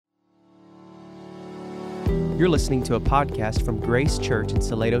You're listening to a podcast from Grace Church in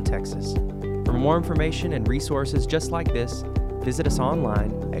Salado, Texas. For more information and resources just like this, visit us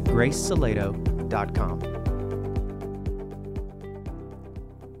online at gracesalado.com.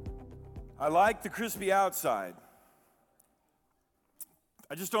 I like the crispy outside.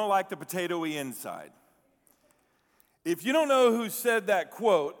 I just don't like the potatoey inside. If you don't know who said that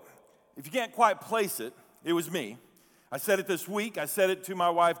quote, if you can't quite place it, it was me. I said it this week. I said it to my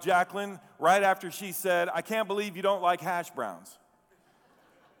wife, Jacqueline, right after she said, "I can't believe you don't like hash browns."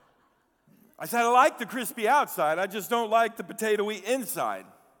 I said, I like the crispy outside. I just don't like the potatoey inside.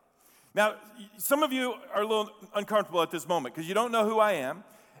 Now, some of you are a little uncomfortable at this moment because you don't know who I am.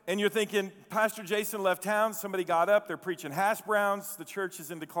 And you're thinking, Pastor Jason left town. Somebody got up. They're preaching hash browns. The church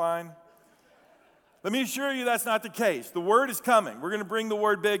is in decline. Let me assure you that's not the case. The word is coming. We're going to bring the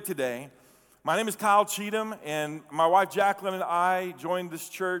word big today. My name is Kyle Cheatham, and my wife Jacqueline and I joined this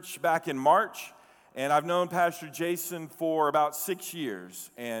church back in March, and I've known Pastor Jason for about 6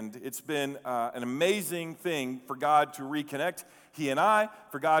 years, and it's been an amazing thing for God to reconnect he and I,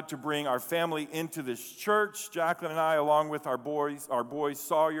 for God to bring our family into this church. Jacqueline and I, along with our boys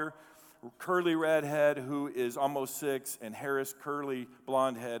Sawyer, curly redhead who is almost 6, and Harris, curly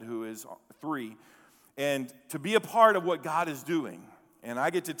blonde head who is 3, and to be a part of what God is doing. And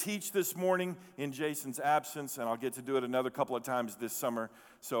I get to teach this morning in Jason's absence, and I'll get to do it another couple of times this summer.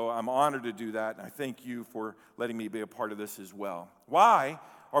 So I'm honored to do that, and I thank you for letting me be a part of this as well. Why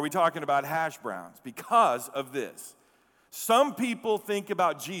are we talking about hash browns? Because of this. Some people think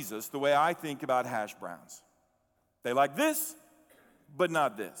about Jesus the way I think about hash browns. They like this, but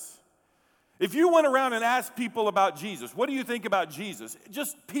not this. If you went around and asked people about Jesus, what do you think about Jesus?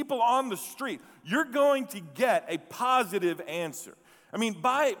 Just people on the street, you're going to get a positive answer. I mean,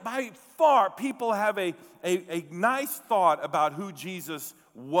 by far, people have a nice thought about who Jesus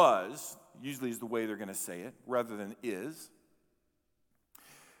was, usually is the way they're going to say it, rather than is.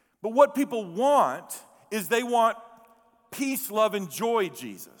 But what people want is they want peace, love, and joy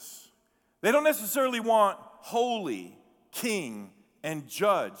Jesus. They don't necessarily want holy, king, and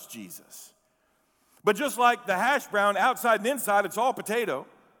judge Jesus. But just like the hash brown, outside and inside, it's all potato.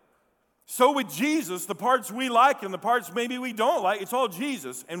 So with Jesus, the parts we like and the parts maybe we don't like, it's all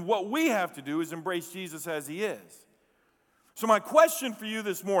Jesus. And what we have to do is embrace Jesus as he is. So my question for you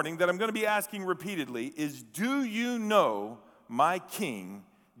this morning that I'm going to be asking repeatedly is, do you know my King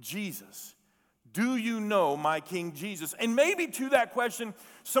Jesus? Do you know my King Jesus? And maybe to that question,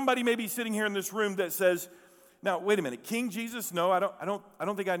 somebody may be sitting here in this room that says, now, wait a minute, King Jesus? No, I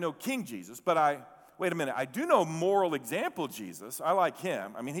don't think I know King Jesus, but wait a minute, I do know moral example Jesus. I like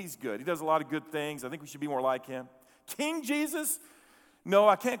him. I mean, he's good. He does a lot of good things. I think we should be more like him. King Jesus? No,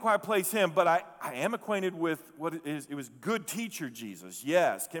 I can't quite place him, but I am acquainted with what it is. It was good teacher Jesus.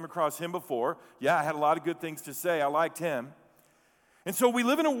 Yes, came across him before. Yeah, I had a lot of good things to say. I liked him. And so we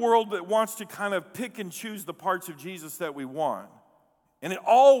live in a world that wants to kind of pick and choose the parts of Jesus that we want. And it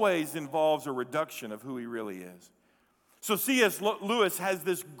always involves a reduction of who he really is. So C.S. Lewis has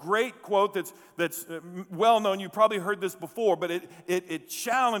this great quote that's well known. You probably heard this before, but it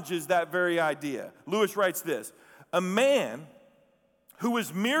challenges that very idea. Lewis writes this: a man who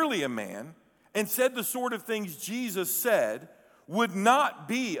was merely a man and said the sort of things Jesus said would not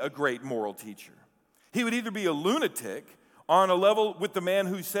be a great moral teacher. He would either be a lunatic on a level with the man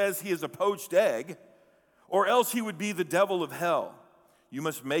who says he is a poached egg, or else he would be the devil of hell. You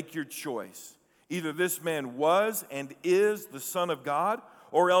must make your choice. Either this man was and is the Son of God,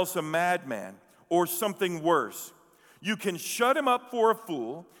 or else a madman, or something worse. You can shut him up for a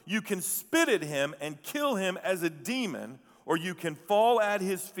fool, you can spit at him and kill him as a demon, or you can fall at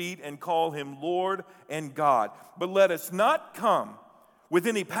his feet and call him Lord and God. But let us not come with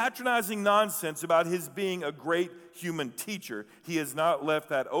any patronizing nonsense about his being a great human teacher. He has not left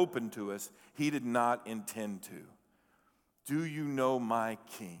that open to us. He did not intend to. Do you know my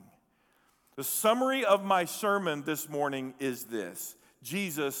King? The summary of my sermon this morning is this: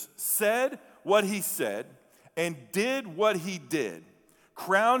 Jesus said what he said and did what he did.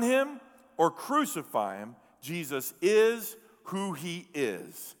 Crown him or crucify him, Jesus is who he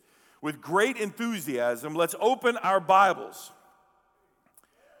is. With great enthusiasm, let's open our Bibles.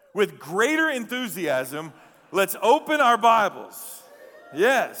 With greater enthusiasm, let's open our Bibles.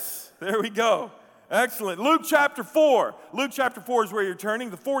 Yes, there we go. Excellent. Luke chapter 4. Luke chapter 4 is where you're turning,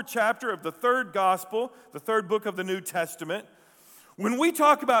 the 4th chapter of the 3rd gospel, the 3rd book of the New Testament. When we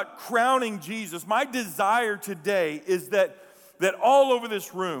talk about crowning Jesus, my desire today is that all over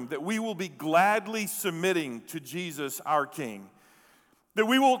this room, that we will be gladly submitting to Jesus our King, that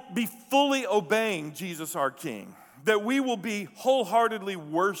we will be fully obeying Jesus our King, that we will be wholeheartedly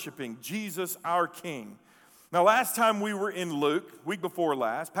worshiping Jesus our King, Now, last time we were in Luke, week before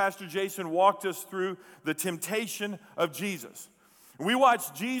last, Pastor Jason walked us through the temptation of Jesus. We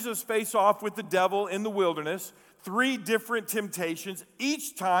watched Jesus face off with the devil in the wilderness, 3 different temptations.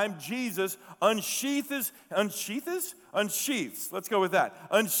 Each time Jesus unsheaths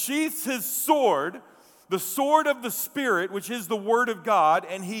his sword, the sword of the Spirit, which is the Word of God,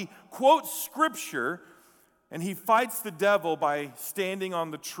 and he quotes Scripture, and he fights the devil by standing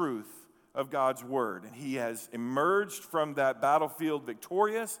on the truth of God's Word. And he has emerged from that battlefield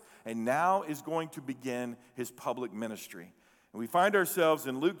victorious, and now is going to begin his public ministry. And we find ourselves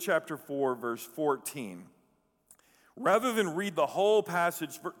in Luke chapter 4, verse 14. Rather than read the whole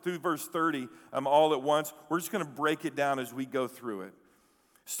passage through verse 30 all at once, we're just going to break it down as we go through it.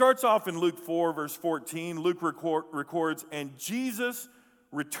 Starts off in Luke 4, verse 14. Luke records, "And Jesus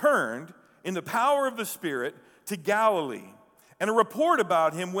returned in the power of the Spirit to Galilee, and a report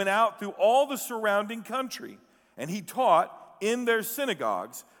about him went out through all the surrounding country. And he taught in their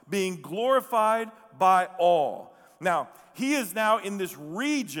synagogues, being glorified by all." Now, he is now in this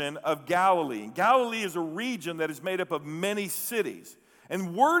region of Galilee. And Galilee is a region that is made up of many cities.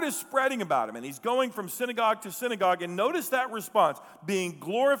 And word is spreading about him. And he's going from synagogue to synagogue. And notice that response, being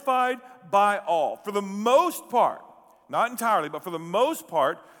glorified by all. For the most part, not entirely, but for the most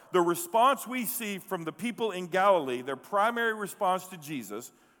part, the response we see from the people in Galilee, their primary response to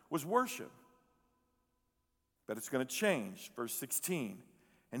Jesus was worship. But it's going to change. Verse 16.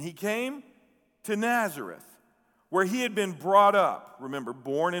 "And he came to Nazareth, where he had been brought up." Remember,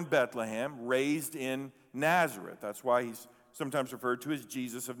 born in Bethlehem, raised in Nazareth. That's why he's sometimes referred to as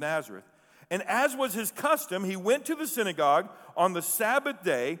Jesus of Nazareth. "And as was his custom, he went to the synagogue on the Sabbath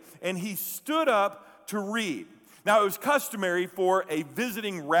day, and he stood up to read." Now, it was customary for a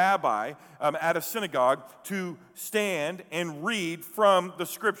visiting rabbi at a synagogue to stand and read from the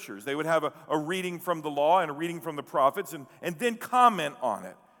Scriptures. They would have a reading from the law and a reading from the prophets and then comment on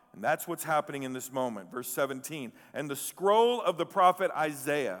it. And that's what's happening in this moment. Verse 17, "And the scroll of the prophet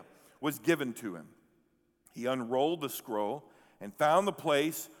Isaiah was given to him. He unrolled the scroll and found the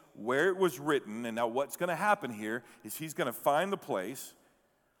place where it was written." And now what's going to happen here is he's going to find the place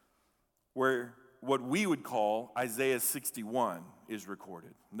where what we would call Isaiah 61 is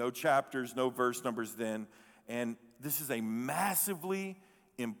recorded. No chapters, no verse numbers then. And this is a massively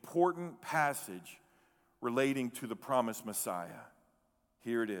important passage relating to the promised Messiah.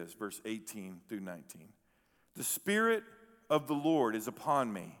 Here it is, verse 18 through 19. "The Spirit of the Lord is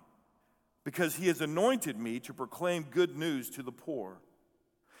upon me, because he has anointed me to proclaim good news to the poor.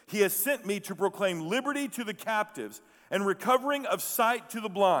 He has sent me to proclaim liberty to the captives and recovering of sight to the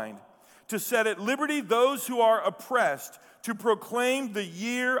blind, to set at liberty those who are oppressed, to proclaim the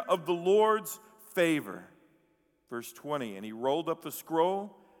year of the Lord's favor." Verse 20, "And he rolled up the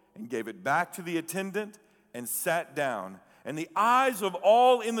scroll and gave it back to the attendant and sat down. And the eyes of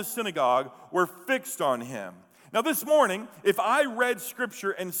all in the synagogue were fixed on him." Now this morning, if I read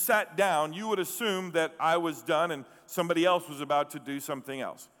Scripture and sat down, you would assume that I was done and somebody else was about to do something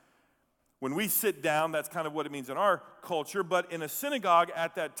else. When we sit down, that's kind of what it means in our culture. But in a synagogue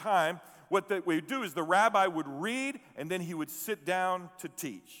at that time, what we would do is the rabbi would read and then he would sit down to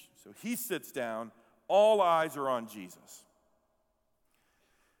teach. So he sits down, all eyes are on Jesus.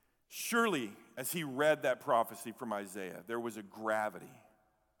 Surely, as he read that prophecy from Isaiah, there was a gravity.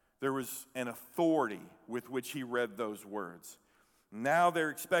 There was an authority with which he read those words. Now they're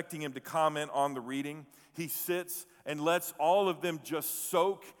expecting him to comment on the reading. He sits and lets all of them just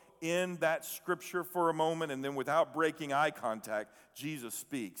soak in that Scripture for a moment, and then without breaking eye contact, Jesus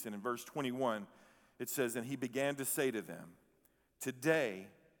speaks. And in verse 21, it says, "And he began to say to them, 'Today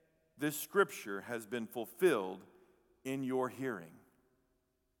this Scripture has been fulfilled in your hearing.'"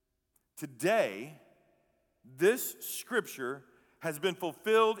 Today, this Scripture has been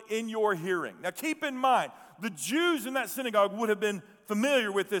fulfilled in your hearing. Now keep in mind, the Jews in that synagogue would have been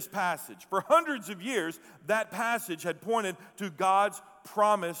familiar with this passage. For hundreds of years, that passage had pointed to God's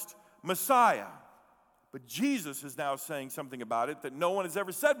promised Messiah. But Jesus is now saying something about it that no one has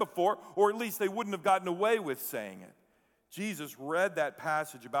ever said before, or at least they wouldn't have gotten away with saying it. Jesus read that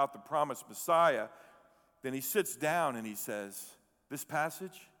passage about the promised Messiah, then he sits down and he says, "This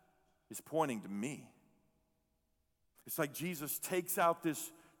passage is pointing to me." It's like Jesus takes out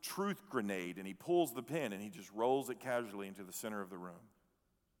this truth grenade and he pulls the pin and he just rolls it casually into the center of the room.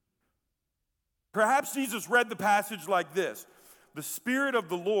 Perhaps Jesus read the passage like this: "The Spirit of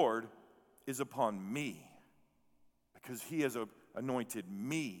the Lord is upon me, because he has anointed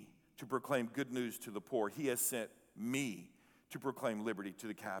me to proclaim good news to the poor. He has sent me to proclaim liberty to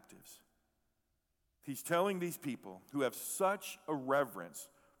the captives." He's telling these people who have such a reverence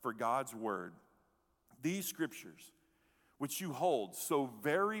for God's word, These scriptures, which you hold so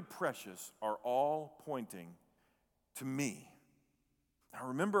very precious, are all pointing to me. Now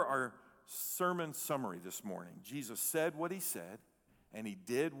remember our sermon summary this morning. Jesus said what he said, and he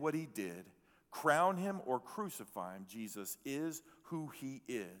did what he did. Crown him or crucify him, Jesus is who he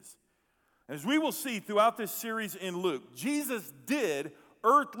is. And as we will see throughout this series in Luke, Jesus did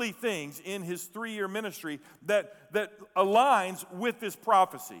earthly things in his 3-year ministry that aligns with this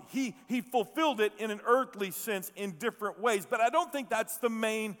prophecy. He fulfilled it in an earthly sense in different ways, but I don't think that's the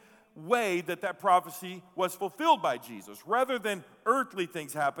main way that prophecy was fulfilled by Jesus. Rather than earthly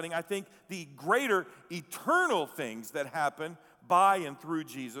things happening, I think the greater eternal things that happen by and through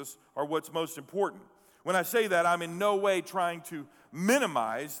Jesus are what's most important. When I say that, I'm in no way trying to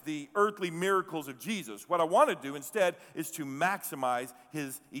minimize the earthly miracles of Jesus. What I want to do instead is to maximize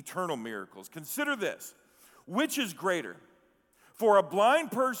his eternal miracles. Consider this. Which is greater? For a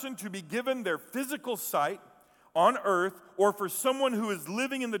blind person to be given their physical sight on earth, or for someone who is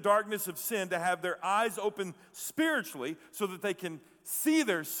living in the darkness of sin to have their eyes open spiritually so that they can see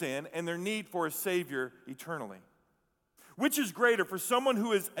their sin and their need for a Savior eternally? Which is greater, for someone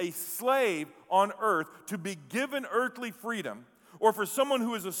who is a slave on earth to be given earthly freedom, or for someone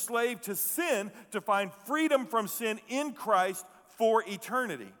who is a slave to sin to find freedom from sin in Christ for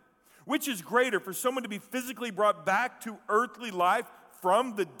eternity? Which is greater, for someone to be physically brought back to earthly life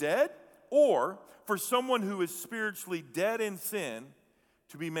from the dead, or for someone who is spiritually dead in sin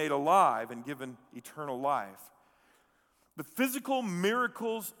to be made alive and given eternal life? The physical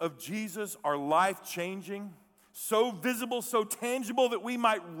miracles of Jesus are life-changing, so visible, so tangible that we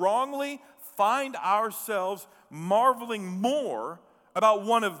might wrongly find ourselves marveling more about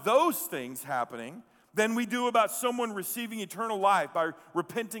one of those things happening than we do about someone receiving eternal life by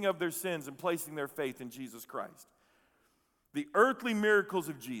repenting of their sins and placing their faith in Jesus Christ. The earthly miracles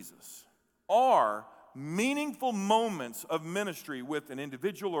of Jesus are meaningful moments of ministry with an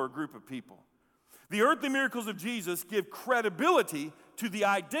individual or a group of people. The earthly miracles of Jesus give credibility to the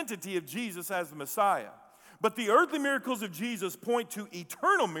identity of Jesus as the Messiah. But the earthly miracles of Jesus point to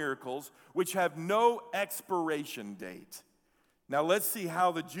eternal miracles which have no expiration date. Now let's see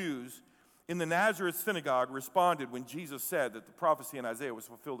how the Jews in the Nazareth synagogue responded when Jesus said that the prophecy in Isaiah was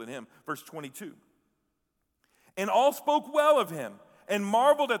fulfilled in him. Verse 22. And all spoke well of him and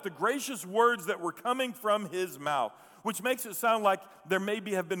marveled at the gracious words that were coming from his mouth. Which makes it sound like there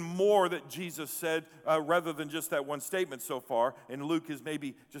maybe have been more that Jesus said rather than just that one statement so far. And Luke is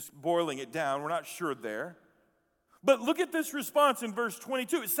maybe just boiling it down. We're not sure there. But look at this response in verse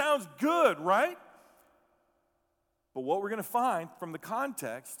 22. It sounds good, right? But what we're going to find from the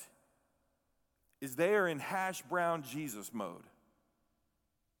context is they are in hash brown Jesus mode.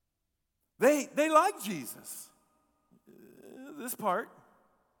 They like Jesus. This part,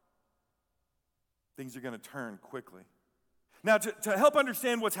 things are going to turn quickly. Now, to help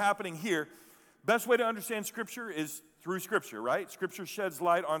understand what's happening here, best way to understand Scripture is through Scripture, right? Scripture sheds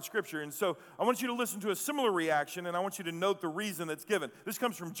light on Scripture. And so I want you to listen to a similar reaction, and I want you to note the reason that's given. This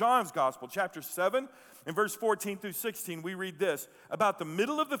comes from John's Gospel, chapter 7, and verse 14 through 16. We read this. About the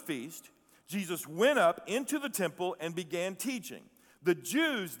middle of the feast, Jesus went up into the temple and began teaching. The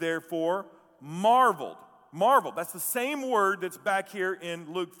Jews, therefore, marveled. Marveled. That's the same word that's back here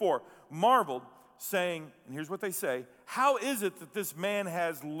in Luke 4. Marveled, saying, and here's what they say, how is it that this man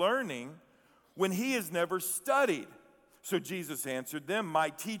has learning when he has never studied? So Jesus answered them,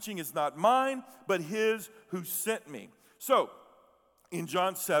 my teaching is not mine, but his who sent me. So, in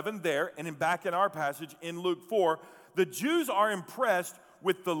John 7 there, and back in our passage in Luke 4, the Jews are impressed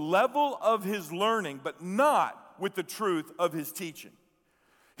with the level of his learning, but not with the truth of his teaching.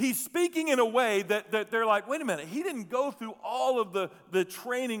 He's speaking in a way that they're like, wait a minute, he didn't go through all of the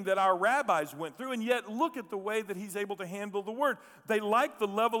training that our rabbis went through, and yet look at the way that he's able to handle the word. They like the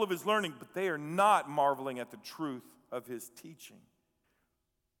level of his learning, but they are not marveling at the truth of his teaching.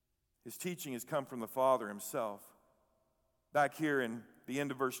 His teaching has come from the Father himself. Back here in the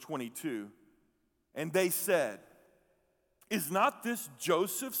end of verse 22, and they said, is not this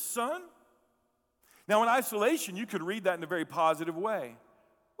Joseph's son? Now in isolation, you could read that in a very positive way.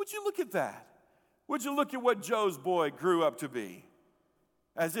 Would you look at that? Would you look at what Joe's boy grew up to be?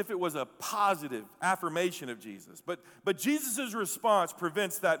 As if it was a positive affirmation of Jesus. But Jesus' response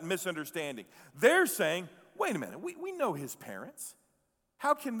prevents that misunderstanding. They're saying, wait a minute, we know his parents.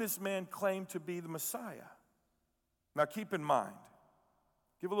 How can this man claim to be the Messiah? Now keep in mind,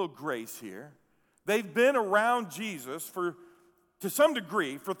 give a little grace here. They've been around Jesus to some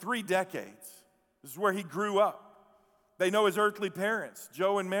degree for 3 decades. This is where he grew up. They know his earthly parents,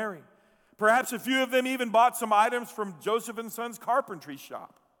 Joe and Mary. Perhaps a few of them even bought some items from Joseph and Son's carpentry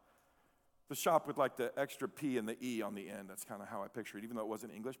shop. The shop with like the extra P and the E on the end. That's kind of how I picture it, even though it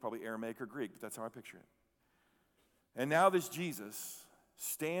wasn't English, probably Aramaic or Greek, but that's how I picture it. And now this Jesus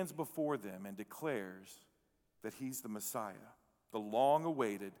stands before them and declares that he's the Messiah, the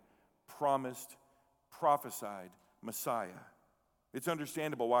long-awaited, promised, prophesied Messiah. It's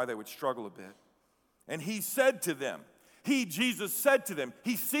understandable why they would struggle a bit. And he said to them, Jesus said to them,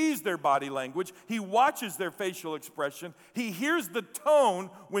 he sees their body language, he watches their facial expression, he hears the tone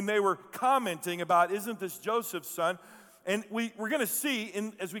when they were commenting about, isn't this Joseph's son? And we're going to see,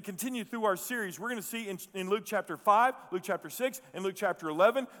 as we continue through our series, we're going to see in Luke chapter 5, Luke chapter 6, and Luke chapter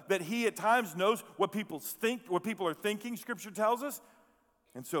 11, that he at times knows what people think, what people are thinking, Scripture tells us.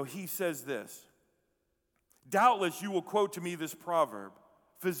 And so he says this, doubtless you will quote to me this proverb,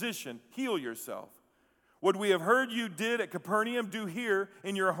 physician, heal yourself. What we have heard you did at Capernaum, do here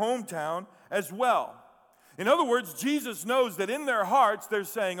in your hometown as well. In other words, Jesus knows that in their hearts they're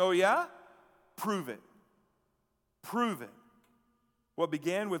saying, oh yeah? Prove it. Prove it. What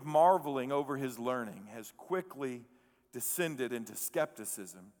began with marveling over his learning has quickly descended into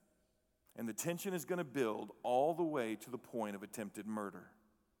skepticism, and the tension is going to build all the way to the point of attempted murder.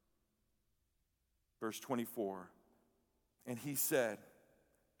 Verse 24, and he said,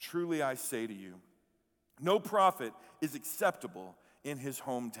 truly I say to you, no prophet is acceptable in his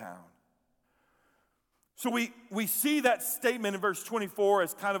hometown. So we see that statement in verse 24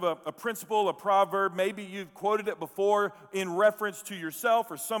 as kind of a principle, a proverb. Maybe you've quoted it before in reference to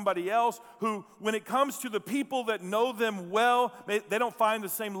yourself or somebody else who, when it comes to the people that know them well, they don't find the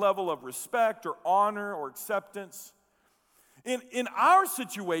same level of respect or honor or acceptance. In our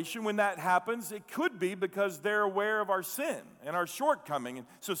situation, when that happens, it could be because they're aware of our sin and our shortcoming. And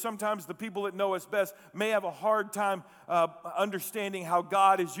so sometimes the people that know us best may have a hard time understanding how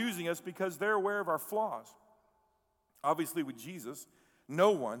God is using us because they're aware of our flaws. Obviously, with Jesus, no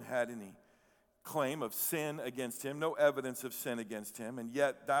one had any claim of sin against him, no evidence of sin against him, and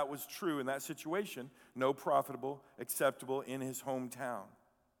yet that was true in that situation. No profitable, acceptable in his hometown.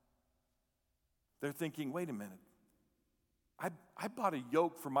 They're thinking, wait a minute. I bought a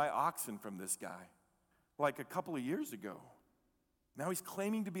yoke for my oxen from this guy like a couple of years ago. Now he's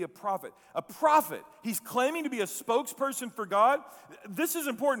claiming to be a prophet. A prophet. He's claiming to be a spokesperson for God. This is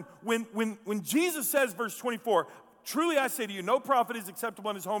important. When Jesus says, verse 24, truly I say to you, no prophet is acceptable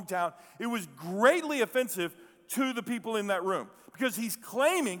in his hometown, it was greatly offensive to the people in that room because he's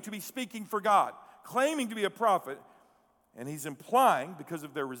claiming to be speaking for God, claiming to be a prophet, and he's implying, because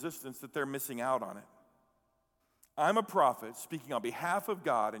of their resistance, that they're missing out on it. I'm a prophet speaking on behalf of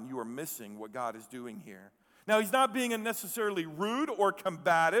God, and you are missing what God is doing here. Now, he's not being necessarily rude or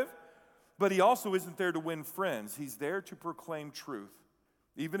combative, but he also isn't there to win friends. He's there to proclaim truth,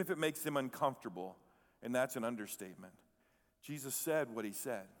 even if it makes them uncomfortable, and that's an understatement. Jesus said what he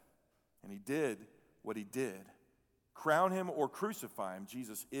said, and he did what he did. Crown him or crucify him,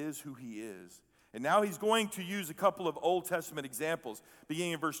 Jesus is who he is. And now he's going to use a couple of Old Testament examples,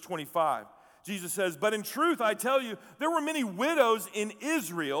 beginning in verse 25. Jesus says, but in truth, I tell you, there were many widows in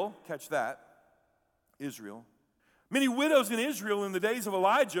Israel. Catch that, Israel. Many widows in Israel in the days of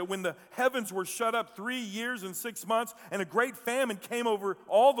Elijah when the heavens were shut up 3 years and 6 months and a great famine came over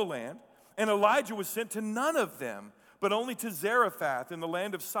all the land. And Elijah was sent to none of them, but only to Zarephath in the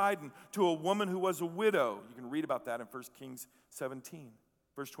land of Sidon, to a woman who was a widow. You can read about that in 1 Kings 17,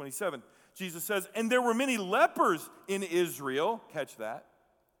 verse 27. Jesus says, and there were many lepers in Israel. Catch that,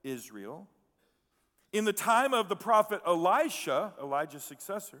 Israel. In the time of the prophet Elisha, Elijah's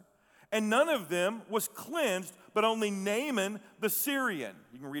successor, and none of them was cleansed, but only Naaman the Syrian.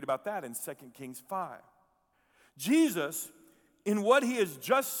 You can read about that in 2 Kings 5. Jesus, in what he has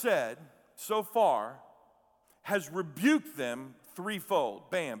just said so far, has rebuked them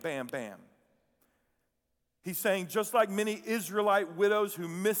threefold. Bam, bam, bam. He's saying, just like many Israelite widows who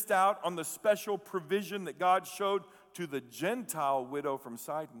missed out on the special provision that God showed to the Gentile widow from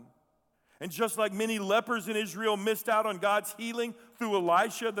Sidon, and just like many lepers in Israel missed out on God's healing through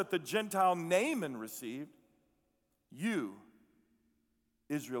Elisha that the Gentile Naaman received, you,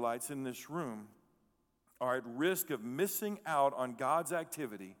 Israelites in this room, are at risk of missing out on God's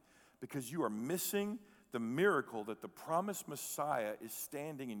activity because you are missing the miracle that the promised Messiah is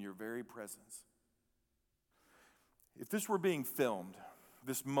standing in your very presence. If this were being filmed,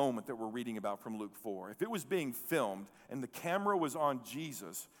 this moment that we're reading about from Luke 4, if it was being filmed and the camera was on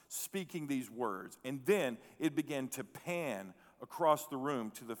Jesus speaking these words, and then it began to pan across the room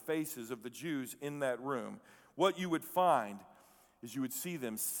to the faces of the Jews in that room, what you would find is you would see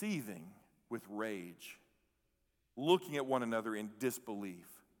them seething with rage, looking at one another in disbelief,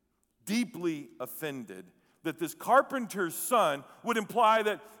 deeply offended that this carpenter's son would imply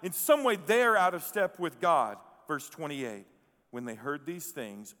that in some way they're out of step with God. Verse 28, when they heard these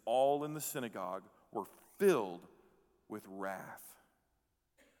things, all in the synagogue were filled with wrath.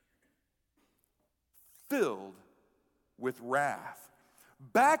 Filled with wrath.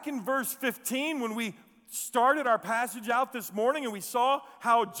 Back in verse 15, when we started our passage out this morning and we saw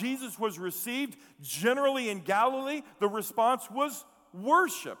how Jesus was received generally in Galilee, the response was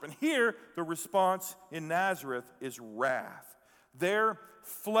worship. And here, the response in Nazareth is wrath. Their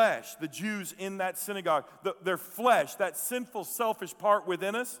flesh, the Jews in that synagogue, their flesh, that sinful, selfish part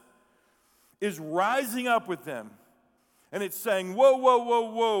within us, is rising up with them. And it's saying, whoa, whoa,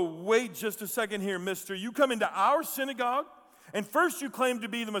 whoa, whoa, wait just a second here, mister. You come into our synagogue, and first you claim to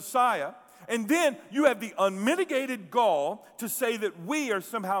be the Messiah, and then you have the unmitigated gall to say that we are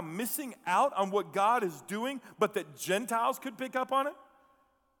somehow missing out on what God is doing, but that Gentiles could pick up on it?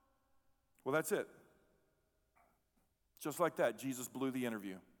 Well, that's it. Just like that, Jesus blew the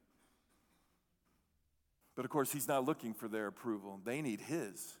interview. But of course, he's not looking for their approval. They need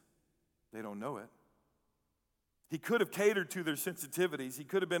his. They don't know it. He could have catered to their sensitivities. He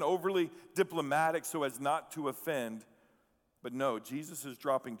could have been overly diplomatic so as not to offend. But no, Jesus is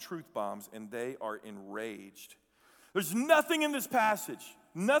dropping truth bombs, and they are enraged. There's nothing in this passage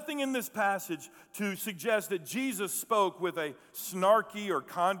to suggest that Jesus spoke with a snarky or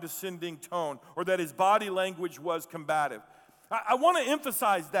condescending tone, or that his body language was combative. I want to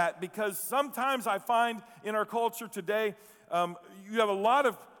emphasize that because sometimes I find in our culture today, you have a lot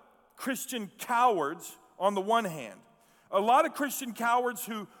of Christian cowards on the one hand. A lot of Christian cowards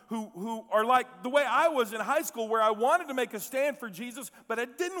who are like the way I was in high school, where I wanted to make a stand for Jesus, but I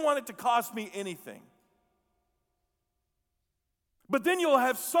didn't want it to cost me anything. But then you'll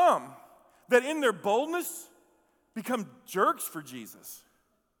have some that in their boldness become jerks for Jesus.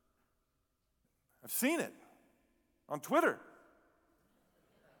 I've seen it on Twitter.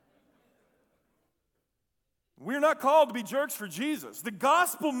 We're not called to be jerks for Jesus. The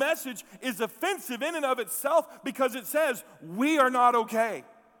gospel message is offensive in and of itself because it says we are not okay.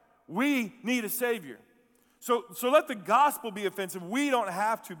 We need a Savior. So let the gospel be offensive. We don't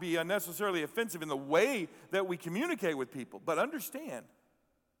have to be unnecessarily offensive in the way that we communicate with people. But understand,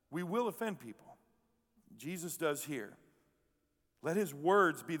 we will offend people. Jesus does here. Let his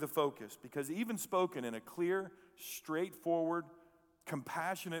words be the focus, because even spoken in a clear, straightforward,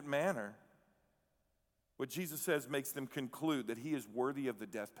 compassionate manner, what Jesus says makes them conclude that he is worthy of the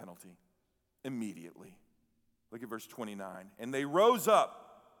death penalty immediately. Look at verse 29. And they rose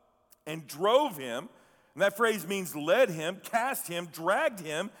up and drove him, and that phrase means led him, cast him, dragged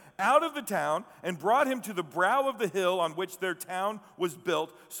him out of the town, and brought him to the brow of the hill on which their town was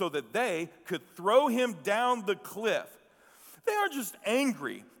built, so that they could throw him down the cliff. They are just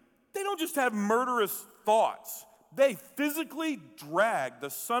angry. They don't just have murderous thoughts. They physically dragged the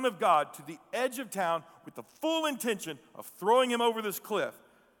Son of God to the edge of town with the full intention of throwing him over this cliff.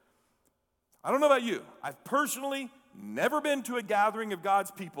 I don't know about you. I've personally never been to a gathering of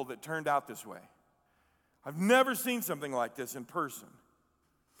God's people that turned out this way. I've never seen something like this in person.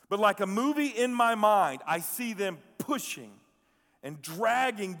 But like a movie in my mind, I see them pushing and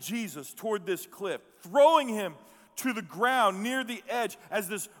dragging Jesus toward this cliff, throwing him to the ground near the edge as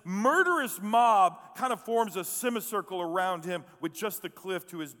this murderous mob kind of forms a semicircle around him with just the cliff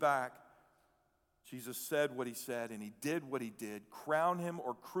to his back. Jesus said what he said, and he did what he did. Crown him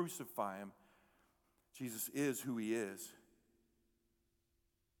or crucify him. Jesus is who he is.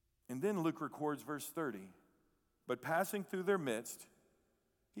 And then Luke records verse 30. But passing through their midst,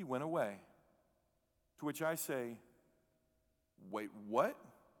 he went away. To which I say, wait, what?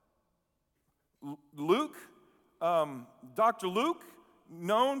 Luke? Dr. Luke,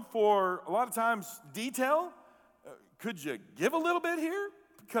 known for a lot of times detail, could you give a little bit here?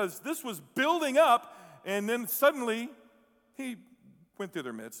 Because this was building up, and then suddenly he went through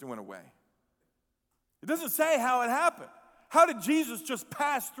their midst and went away. It doesn't say how it happened. How did Jesus just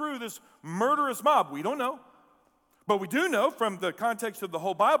pass through this murderous mob? We don't know. But we do know from the context of the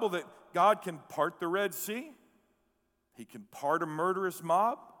whole Bible that God can part the Red Sea. He can part a murderous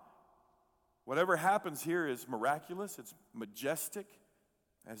mob. Whatever happens here is miraculous. It's majestic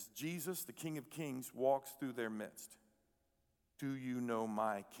as Jesus, the King of Kings, walks through their midst. Do you know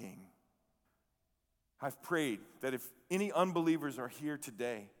my King? I've prayed that if any unbelievers are here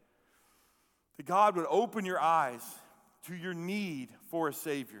today, that God would open your eyes to your need for a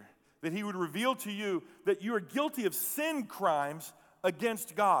Savior, that he would reveal to you that you are guilty of sin crimes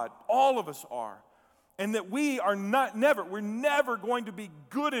against God. All of us are. And that we're never going to be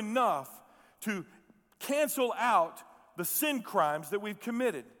good enough to cancel out the sin crimes that we've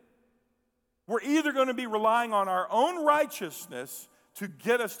committed. We're either going to be relying on our own righteousness to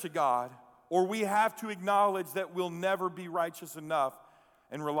get us to God, or we have to acknowledge that we'll never be righteous enough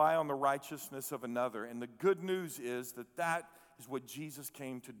and rely on the righteousness of another. And the good news is that that is what Jesus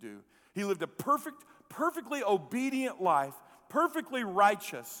came to do. He lived a perfectly obedient life, perfectly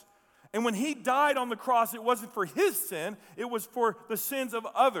righteous. And when he died on the cross, it wasn't for his sin, it was for the sins of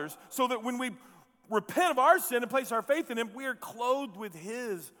others, so that when we repent of our sin and place our faith in him, we are clothed with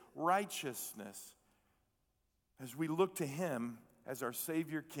his righteousness as we look to him as our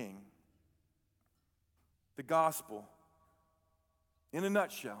Savior King. The gospel, in a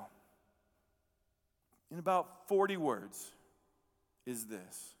nutshell, in about 40 words, is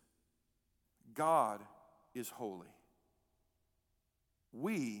this: God is holy.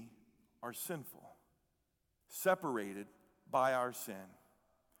 We are sinful, separated by our sin.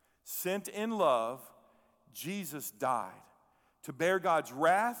 Sent in love, Jesus died to bear God's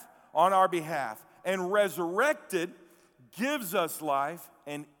wrath on our behalf, and resurrected gives us life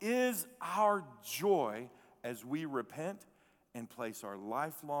and is our joy as we repent and place our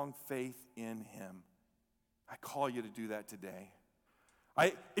lifelong faith in him. I call you to do that today.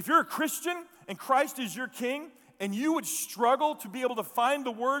 If you're a Christian and Christ is your King, and you would struggle to be able to find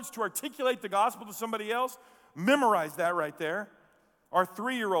the words to articulate the gospel to somebody else, memorize that right there. Our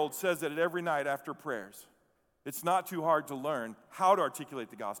 3-year-old says it every night after prayers. It's not too hard to learn how to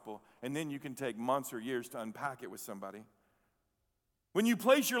articulate the gospel, and then you can take months or years to unpack it with somebody. When you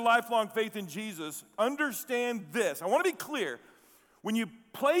place your lifelong faith in Jesus, understand this. I want to be clear. When you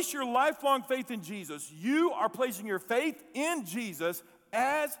place your lifelong faith in Jesus, you are placing your faith in Jesus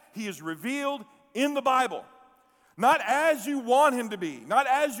as he is revealed in the Bible. Not as you want him to be, not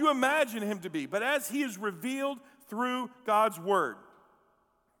as you imagine him to be, but as he is revealed through God's word.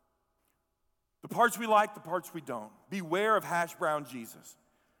 The parts we like, the parts we don't. Beware of hash brown Jesus.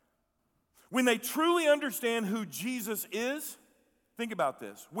 When they truly understand who Jesus is, think about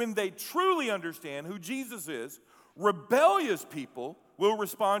this. When they truly understand who Jesus is, rebellious people will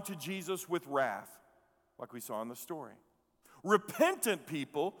respond to Jesus with wrath, like we saw in the story. Repentant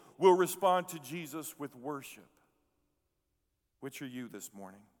people will respond to Jesus with worship. Which are you this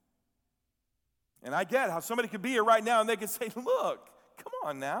morning? And I get how somebody could be here right now and they could say, look, come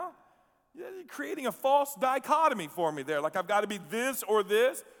on now. You're creating a false dichotomy for me there. Like I've got to be this or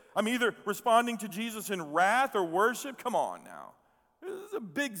this. I'm either responding to Jesus in wrath or worship. Come on now. There's a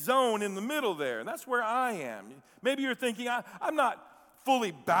big zone in the middle there, and that's where I am. Maybe you're thinking, I'm not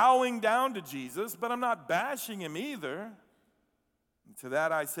fully bowing down to Jesus, but I'm not bashing him either. And to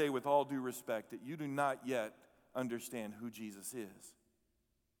that I say with all due respect that you do not yet understand who Jesus is.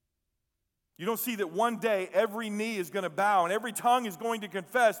 You don't see that one day every knee is going to bow and every tongue is going to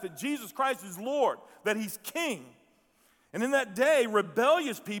confess that Jesus Christ is Lord, that he's King. And in that day,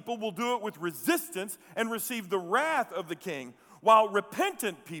 rebellious people will do it with resistance and receive the wrath of the King, while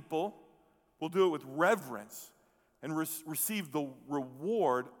repentant people will do it with reverence and receive the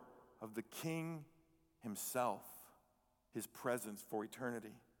reward of the King himself, his presence for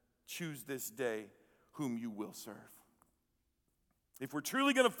eternity. Choose this day whom you will serve. If we're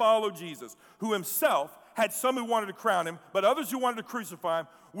truly going to follow Jesus, who himself had some who wanted to crown him, but others who wanted to crucify him,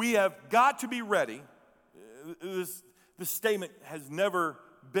 we have got to be ready. This statement has never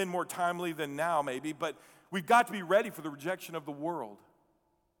been more timely than now, maybe, but we've got to be ready for the rejection of the world.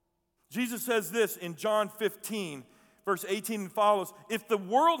 Jesus says this in John 15, verse 18 and follows, "If the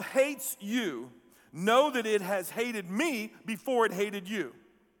world hates you, know that it has hated me before it hated you.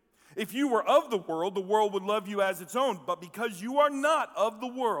 If you were of the world would love you as its own. But because you are not of the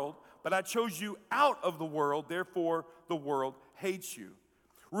world, but I chose you out of the world, therefore the world hates you.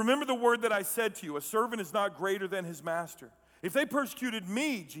 Remember the word that I said to you, a servant is not greater than his master. If they persecuted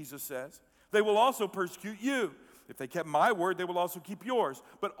me," Jesus says, "they will also persecute you. If they kept my word, they will also keep yours.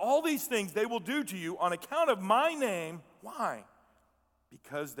 But all these things they will do to you on account of my name." Why?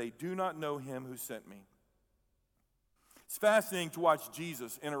 "Because they do not know him who sent me." It's fascinating to watch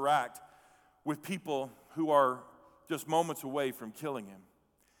Jesus interact with people who are just moments away from killing him.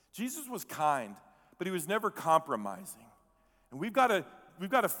 Jesus was kind, but he was never compromising. And we've got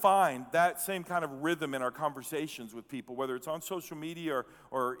to find that same kind of rhythm in our conversations with people, whether it's on social media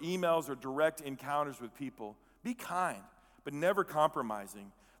or emails or direct encounters with people. Be kind, but never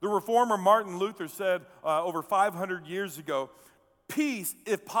compromising. The reformer Martin Luther said over 500 years ago, "Peace,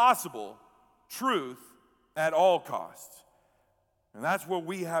 if possible, truth at all costs." And that's what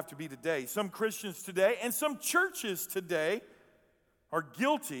we have to be today. Some Christians today and some churches today are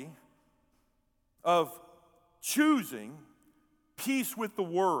guilty of choosing peace with the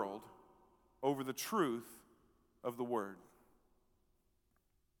world over the truth of the word.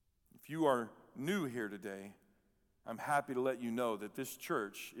 If you are new here today, I'm happy to let you know that this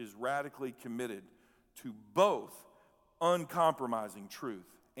church is radically committed to both uncompromising truth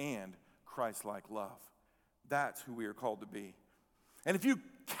and Christ-like love. That's who we are called to be. And if you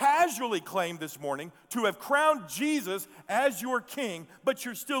casually claim this morning to have crowned Jesus as your king, but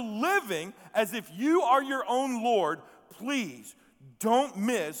you're still living as if you are your own Lord, please don't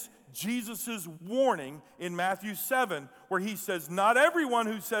miss Jesus' warning in Matthew 7, where he says, "Not everyone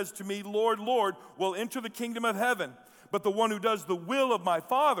who says to me, 'Lord, Lord,' will enter the kingdom of heaven, but the one who does the will of my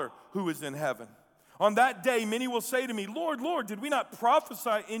Father who is in heaven. On that day, many will say to me, 'Lord, Lord, did we not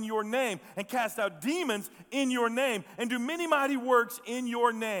prophesy in your name and cast out demons in your name and do many mighty works in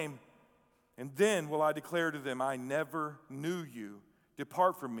your name?' And then will I declare to them, 'I never knew you.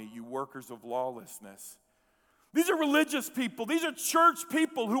 Depart from me, you workers of lawlessness.'" These are religious people. These are church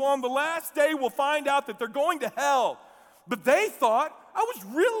people who on the last day will find out that they're going to hell. But they thought, I was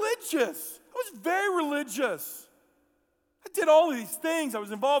religious. I was very religious. I did all of these things. I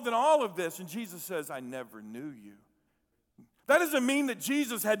was involved in all of this. And Jesus says, "I never knew you." That doesn't mean that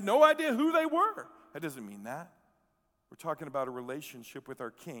Jesus had no idea who they were. That doesn't mean that. We're talking about a relationship with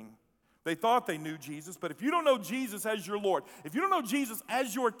our King. They thought they knew Jesus, but if you don't know Jesus as your Lord, if you don't know Jesus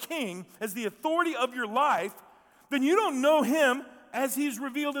as your King, as the authority of your life, then you don't know him as he's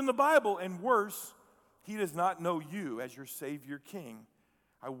revealed in the Bible. And worse, he does not know you as your Savior King.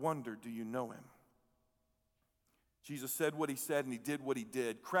 I wonder, do you know him? Jesus said what he said and he did what he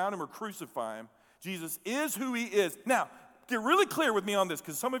did. Crown him or crucify him. Jesus is who he is. Now, get really clear with me on this,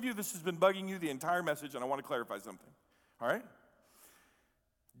 because some of you, this has been bugging you the entire message, and I want to clarify something. All right?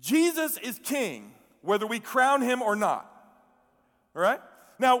 Jesus is king, whether we crown him or not. All right?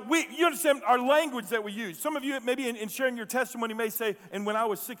 Now, you understand our language that we use. Some of you, maybe in sharing your testimony, may say, "And when I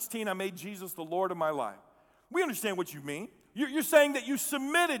was 16, I made Jesus the Lord of my life." We understand what you mean. You're saying that you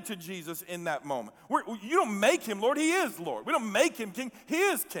submitted to Jesus in that moment. You don't make him Lord. He is Lord. We don't make him king. He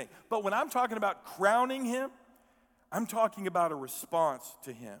is king. But when I'm talking about crowning him, I'm talking about a response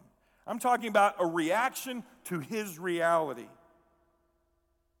to him. I'm talking about a reaction to his reality.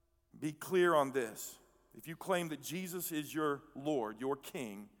 Be clear on this. If you claim that Jesus is your Lord, your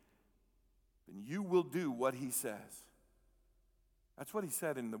King, then you will do what he says. That's what he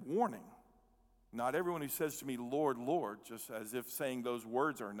said in the warning. Not everyone who says to me, "Lord, Lord," just as if saying those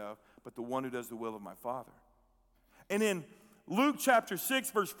words are enough, but the one who does the will of my Father. And in Luke chapter 6,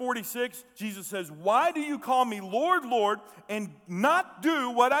 verse 46, Jesus says, "Why do you call me Lord, Lord, and not do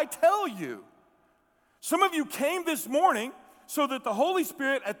what I tell you?" Some of you came this morning so that the Holy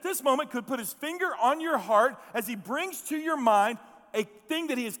Spirit at this moment could put his finger on your heart as he brings to your mind a thing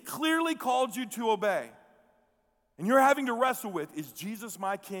that he has clearly called you to obey. And you're having to wrestle with, is Jesus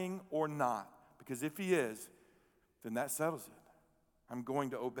my king or not? Because if he is, then that settles it. I'm going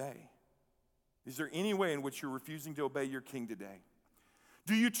to obey. Is there any way in which you're refusing to obey your king today?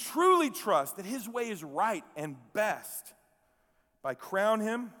 Do you truly trust that his way is right and best? By crown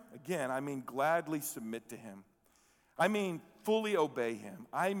him, again, I mean gladly submit to him. I mean fully obey him.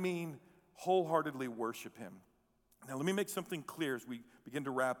 I mean wholeheartedly worship him. Now let me make something clear as we begin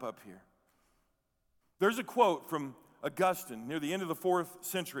to wrap up here. There's a quote from Augustine near the end of the 4th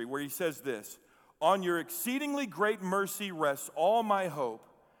century where he says this, "On your exceedingly great mercy rests all my hope.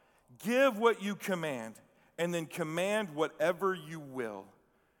 Give what you command, and then command whatever you will."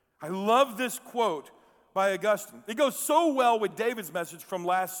 I love this quote by Augustine. It goes so well with David's message from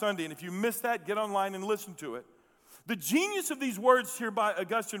last Sunday, and if you missed that, get online and listen to it. The genius of these words here by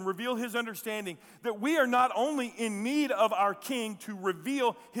Augustine reveal his understanding that we are not only in need of our King to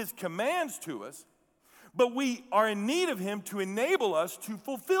reveal his commands to us, but we are in need of him to enable us to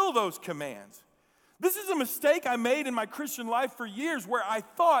fulfill those commands. This is a mistake I made in my Christian life for years, where I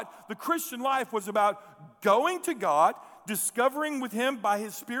thought the Christian life was about going to God, discovering with him by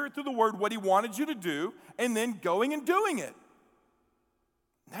his Spirit through the Word what he wanted you to do, and then going and doing it.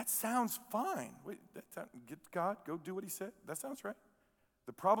 That sounds fine. Wait, get God, go do what he said. That sounds right.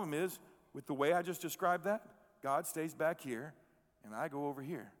 The problem is, with the way I just described that, God stays back here, and I go over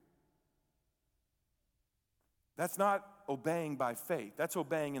here. That's not obeying by faith. That's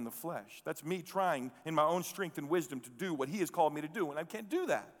obeying in the flesh. That's me trying in my own strength and wisdom to do what he has called me to do, and I can't do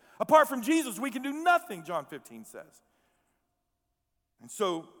that. Apart from Jesus, we can do nothing, John 15 says. And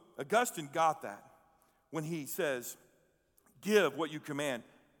so Augustine got that when he says, "Give what you command,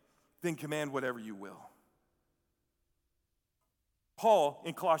 then command whatever you will." Paul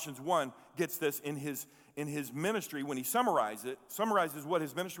in Colossians 1 gets this in his ministry when he summarizes what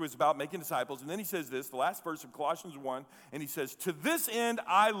his ministry was about, making disciples. And then he says this, the last verse of Colossians 1, and he says, "To this end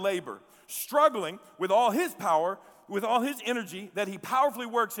I labor, struggling with all his power, with all his energy that he powerfully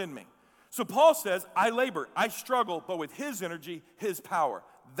works in me." So Paul says, I labor, I struggle, but with his energy, his power.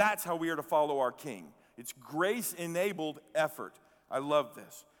 That's how we are to follow our King. It's grace-enabled effort. I love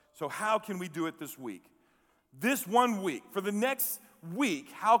this. So how can we do it this week? This 1 week, for the next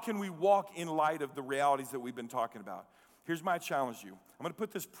week, how can we walk in light of the realities that we've been talking about? Here's my challenge to you. I'm going to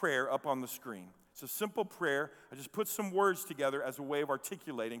put this prayer up on the screen. It's a simple prayer. I just put some words together as a way of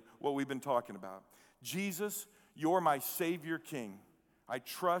articulating what we've been talking about. Jesus, you're my Savior King. I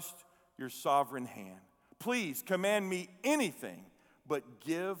trust your sovereign hand. Please command me anything, but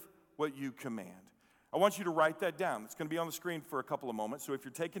give what you command. I want you to write that down. It's going to be on the screen for a couple of moments, so if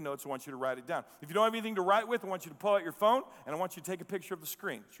you're taking notes, I want you to write it down. If you don't have anything to write with, I want you to pull out your phone, and I want you to take a picture of the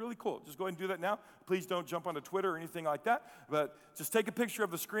screen. It's really cool. Just go ahead and do that now. Please don't jump onto Twitter or anything like that, but just take a picture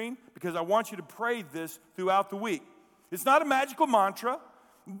of the screen because I want you to pray this throughout the week. It's not a magical mantra.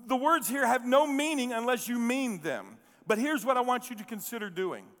 The words here have no meaning unless you mean them. But here's what I want you to consider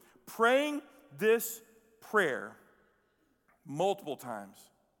doing. Praying this prayer multiple times.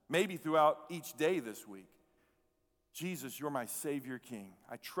 Maybe throughout each day this week. Jesus, you're my Savior King.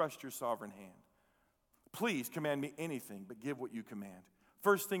 I trust your sovereign hand. Please command me anything, but give what you command.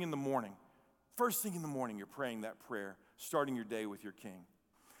 First thing in the morning, you're praying that prayer, starting your day with your King.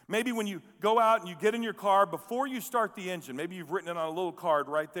 Maybe when you go out and you get in your car, before you start the engine, maybe you've written it on a little card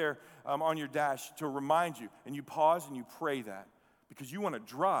right there on your dash to remind you, and you pause and you pray that because you want to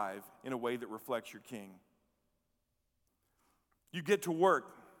drive in a way that reflects your King. You get to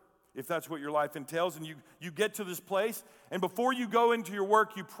work, if that's what your life entails, and you get to this place, and before you go into your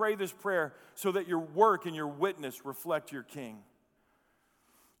work, you pray this prayer so that your work and your witness reflect your King.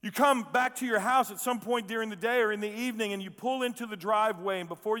 You come back to your house at some point during the day or in the evening, and you pull into the driveway, and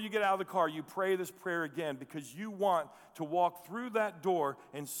before you get out of the car, you pray this prayer again because you want to walk through that door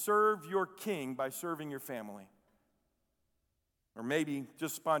and serve your King by serving your family. Or maybe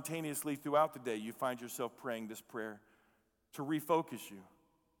just spontaneously throughout the day, you find yourself praying this prayer to refocus you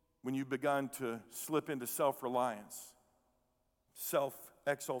when you've begun to slip into self-reliance,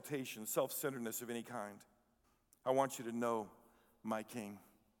 self-exaltation, self-centeredness of any kind. I want you to know my King.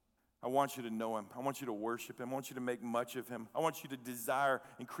 I want you to know him. I want you to worship him. I want you to make much of him. I want you to desire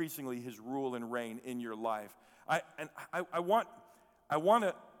increasingly his rule and reign in your life. I want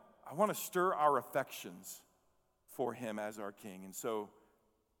to stir our affections for him as our King. And so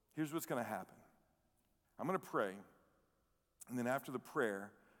here's what's going to happen. I'm going to pray, and then after the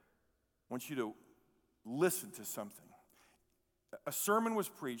prayer, I want you to listen to something. A sermon was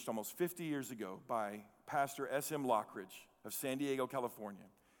preached almost 50 years ago by Pastor S.M. Lockridge of San Diego, California.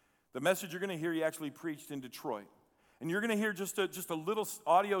 The message you're going to hear, he actually preached in Detroit. And you're going to hear just a little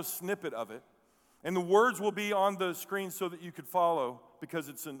audio snippet of it. And the words will be on the screen so that you could follow because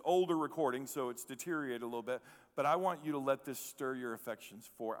it's an older recording, so it's deteriorated a little bit. But I want you to let this stir your affections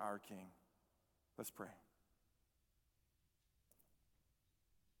for our King. Let's pray.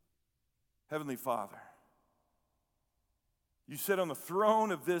 Heavenly Father, you sit on the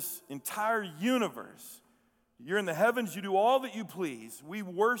throne of this entire universe. You're in the heavens. You do all that you please. We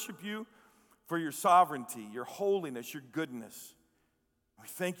worship you for your sovereignty, your holiness, your goodness. We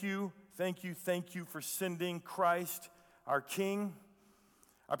thank you for sending Christ, our King.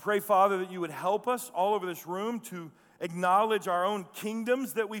 I pray, Father, that you would help us all over this room to acknowledge our own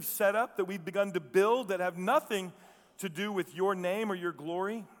kingdoms that we've set up, that we've begun to build, that have nothing to do with your name or your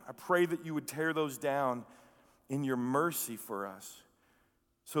glory. I pray that you would tear those down in your mercy for us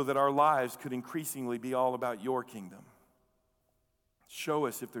so that our lives could increasingly be all about your kingdom. Show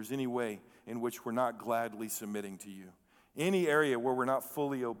us if there's any way in which we're not gladly submitting to you, any area where we're not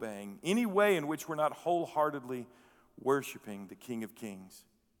fully obeying, any way in which we're not wholeheartedly worshiping the King of Kings.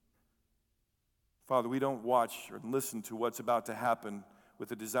 Father, we don't watch or listen to what's about to happen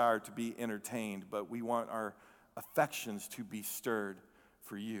with a desire to be entertained, but we want our affections to be stirred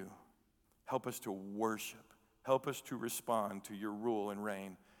for you. Help us to worship. Help us to respond to your rule and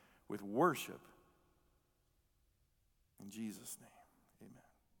reign with worship. In Jesus' name, amen.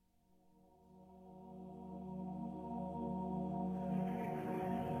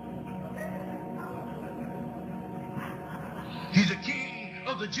 He's a king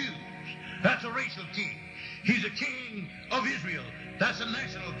of the Jews. That's a racial king. He's a king of Israel. That's a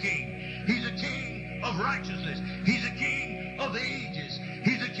national king. He's a king of righteousness. He's a king of the ages.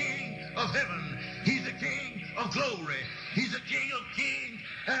 He's a king of heaven. He's a king of glory. He's a king of kings,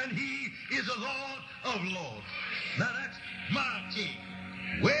 and he is a Lord of lords. Now that's my king.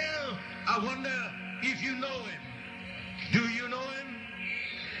 Well, I wonder if you know him. Do you know him?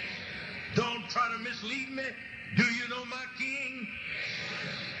 Don't try to mislead me. Do you know my king?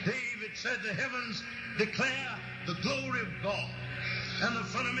 David said the heavens declare the glory of God. and the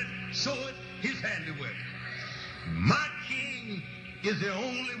firmament showeth his handiwork. My King is the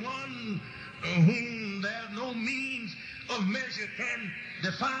only one whom there no means of measure can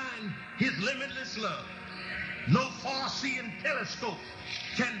define his limitless love. No far-seeing telescope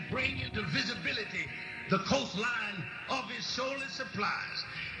can bring into visibility the coastline of his shoaly supplies.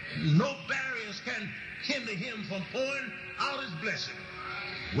 No barriers can hinder him from pouring out his blessing.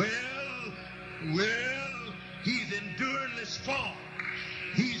 Well, he's enduringly strong.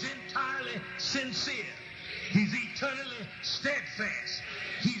 He's entirely sincere. He's eternally steadfast.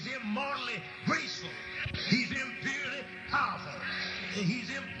 He's immortally graceful. He's imperially powerful. He's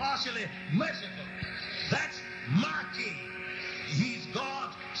impartially merciful. That's my King. He's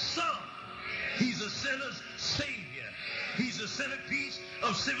God's Son. He's a sinner's Savior. He's the centerpiece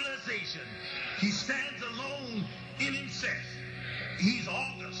of civilization. He stands alone in himself. He's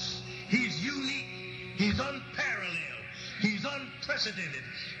august. He's unique. He's unparalleled. He's unprecedented.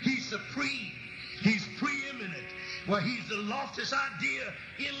 He's supreme. He's preeminent. Well, he's the loftiest idea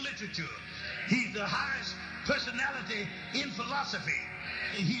in literature. He's the highest personality in philosophy.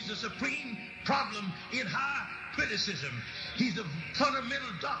 He's the supreme problem in high criticism. He's the fundamental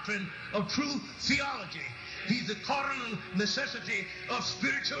doctrine of true theology. He's the cardinal necessity of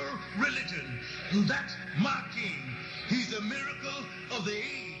spiritual religion. That's my King. He's the miracle of the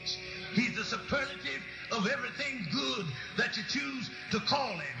age. He's the superlative of everything good that you choose to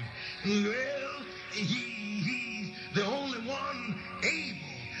call him. Well, he's the only one able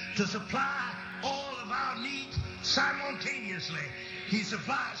to supply all of our needs simultaneously. He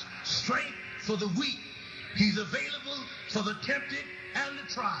supplies strength for the weak. He's available for the tempted and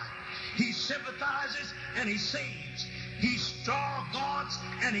the tried. He sympathizes and he saves. He star guards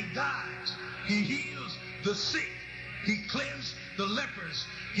and he guides. He heals the sick. He cleanses the lepers.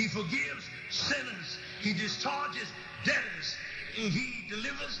 He forgives sinners. He discharges debtors. He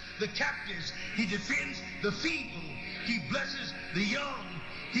delivers the captives. He defends the feeble. He blesses the young.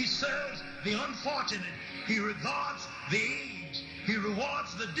 He serves the unfortunate. He regards the aged. He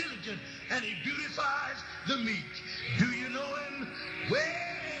rewards the diligent, and he beautifies the meek. Do you know him?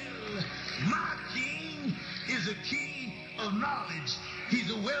 Well, my King is a King of knowledge.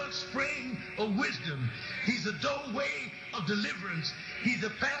 He's a wellspring of wisdom. He's a doorway of deliverance. He's a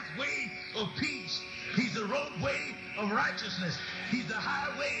pathway of peace. He's the roadway of righteousness. He's the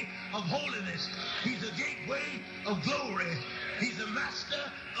highway of holiness. He's the gateway of glory. He's the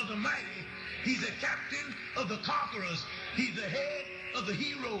master of the mighty. He's the captain of the conquerors. He's the head of the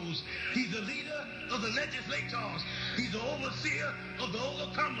heroes. He's the leader of the legislators. He's the overseer of the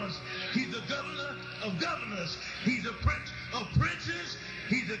overcomers. He's the governor of governors. He's the prince of princes.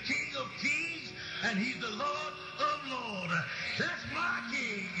 He's the king of kings. And he's the Lord of lords. That's my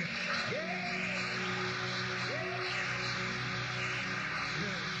King. Yeah.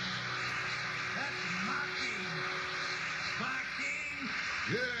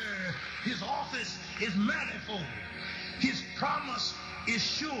 Yeah, his office is manifold. His promise is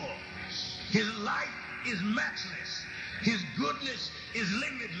sure. His life is matchless. His goodness is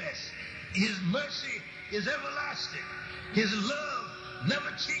limitless. His mercy is everlasting. His love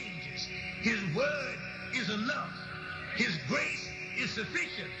never changes. His word is enough. His grace is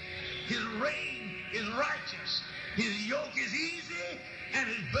sufficient. His reign is righteous. His yoke is easy and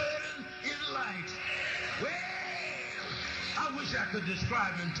his burden is light. Well, I wish I could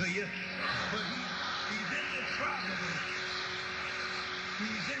describe him to you, but he's indescribable.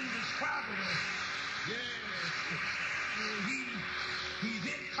 He's indescribable. Yes. He's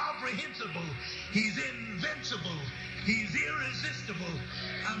incomprehensible. He's invincible. He's irresistible.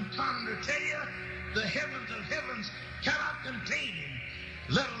 I'm trying to tell you, the heavens of heavens cannot contain him,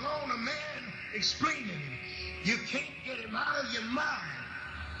 let alone a man explaining him. You can't get him out of your mind.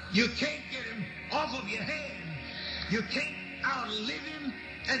 You can't get him off of your hand. You can't outlive him,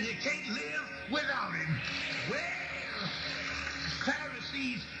 and you can't live without him. Well, the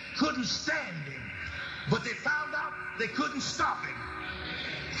Pharisees couldn't stand him, but they found out they couldn't stop him.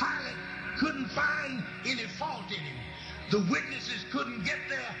 Pilate couldn't find any fault in him. The witnesses couldn't get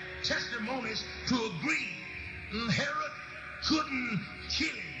their testimonies to agree. Herod couldn't kill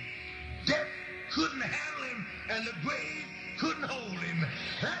him. Death couldn't handle him, and the grave couldn't hold him.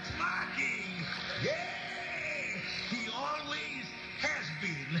 That's my King. Yeah! He always has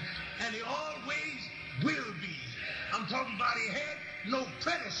been, and he always will be. I'm talking about he had no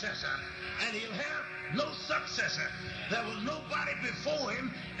predecessor, and he'll have no successor. There was nobody before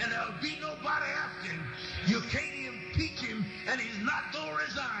him, and there'll be nobody after him. You can't impeach him, and he's not going to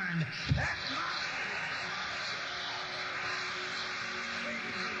resign. That's my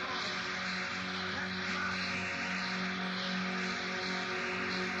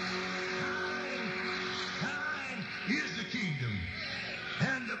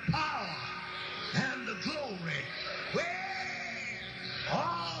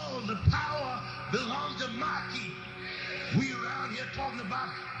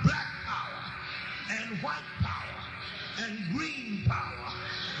and white power and green power,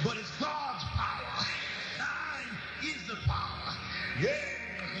 but it's God's power. Thine is the power. Yeah.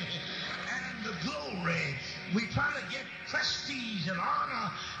 And the glory. We try to get prestige and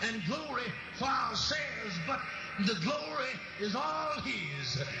honor and glory for ourselves, but the glory is all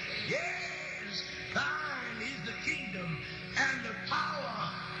his. Yes, thine is the kingdom and the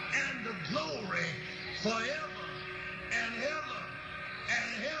power and the glory forever and ever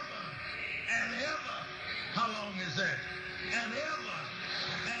and ever and ever. How long is that? And ever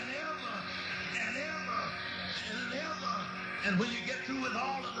and ever and ever and ever. And when you get through with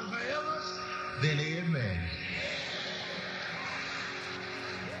all of the forevers, then amen.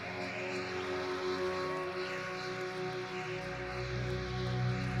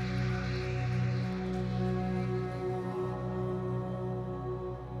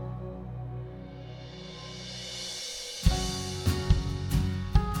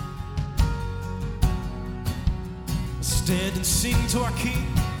 Stand and sing to our King.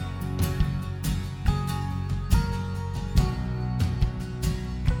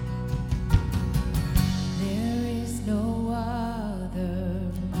 There is no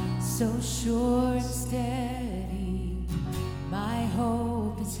other so sure and steady. My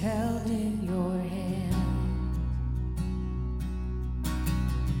hope is held in your hand.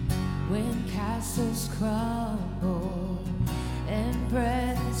 When castles crumble and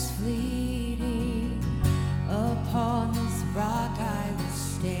breath is fleeting, upon this rock I will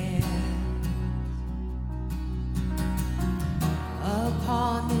stand.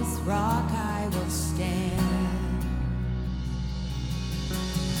 Upon this rock I will stand.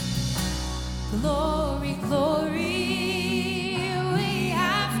 Glory, glory, we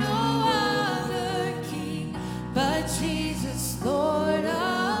have no other King but Jesus, Lord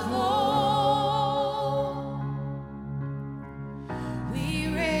of all. We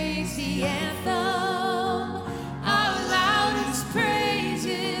raise the anthem.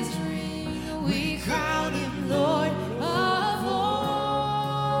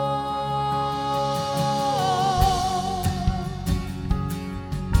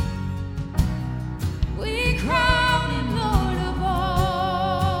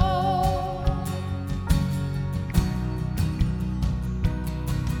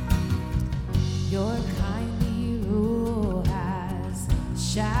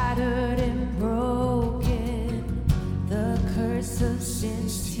 Shattered and broken the curse of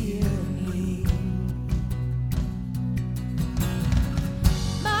sin's tyranny.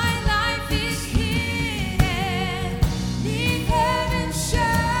 My life is hidden beneath heaven's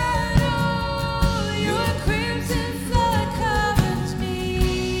shadow. Your crimson flood covers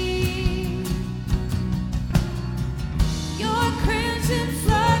me. Your crimson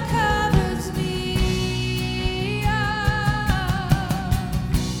flood covers me.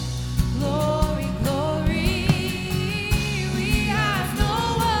 Glory, glory, we have no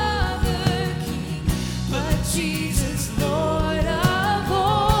other King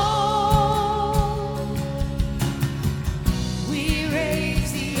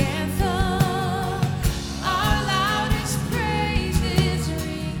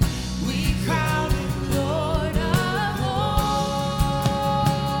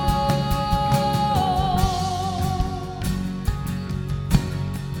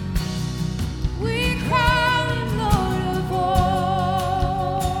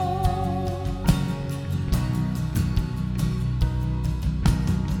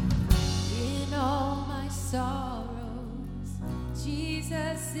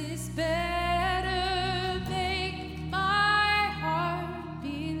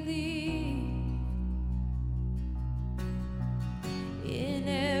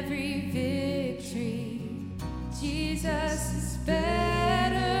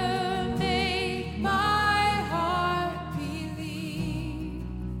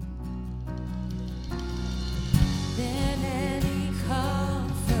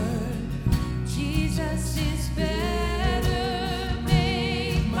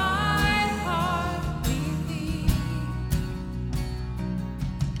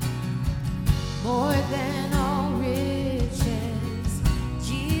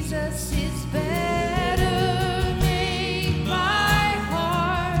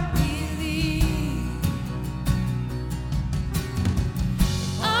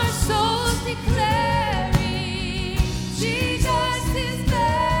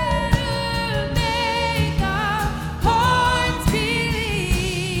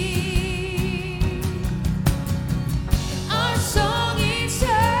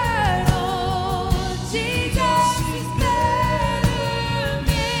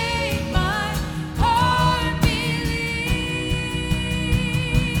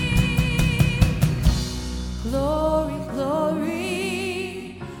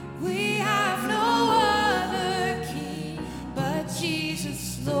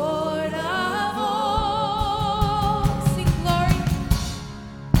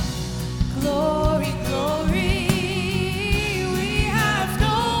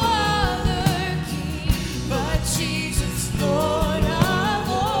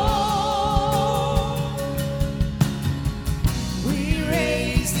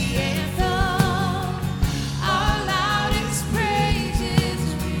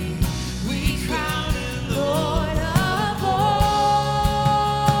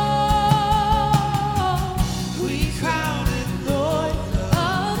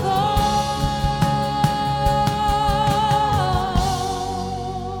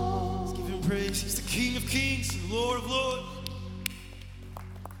praise. He's the King of kings and Lord of lords.